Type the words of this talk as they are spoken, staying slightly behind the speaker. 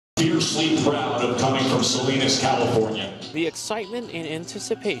hugely proud of coming from Salinas, California. The excitement and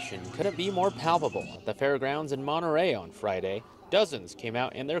anticipation couldn't be more palpable at the fairgrounds in Monterey on Friday. Dozens came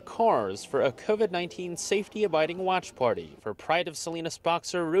out in their cars for a COVID-19 safety-abiding watch party for Pride of Salinas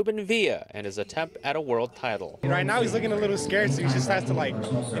boxer Ruben Villa and his attempt at a world title. Right now he's looking a little scared, so he just has to, like,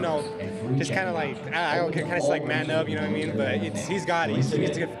 you know, just kind of like, I don't kind of like man up, you know what I mean? But he's got it. He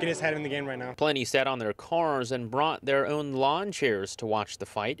needs to get his head in the game right now. Plenty sat on their cars and brought their own lawn chairs to watch the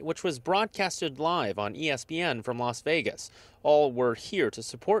fight, which was broadcasted live on ESPN from Las Vegas. All were here to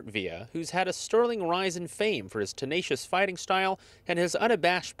support Villa, who's had a sterling rise in fame for his tenacious fighting style and his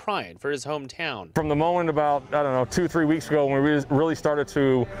unabashed pride for his hometown. From the moment about, I don't know, 2-3 weeks ago when we really started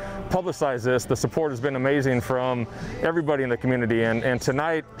to publicize this, the support has been amazing from everybody in the community, and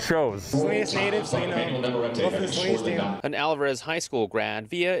tonight shows. Salinas native, so, you know, go for the Salinas team. An Alvarez High School grad,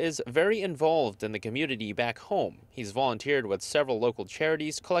 Villa is very involved in the community back home. He's volunteered with several local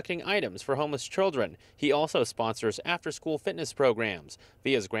charities collecting items for homeless children. He also sponsors after-school fitness programs.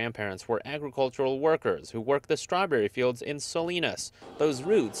 Villa's grandparents were agricultural workers who worked the strawberry fields in Salinas. Those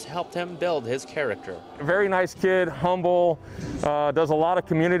roots helped him build his character. Very nice kid, humble, does a lot of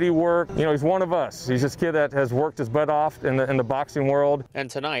community work. You know, he's one of us. He's this kid that has worked his butt off in the boxing world. And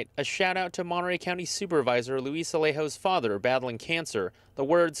tonight, a shout out to Monterey County Supervisor Luis Alejo's father battling cancer. The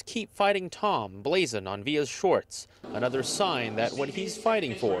words "Keep Fighting Tom" blazoned on Villa's shorts. Another sign that what he's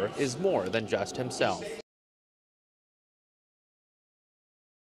fighting for is more than just himself.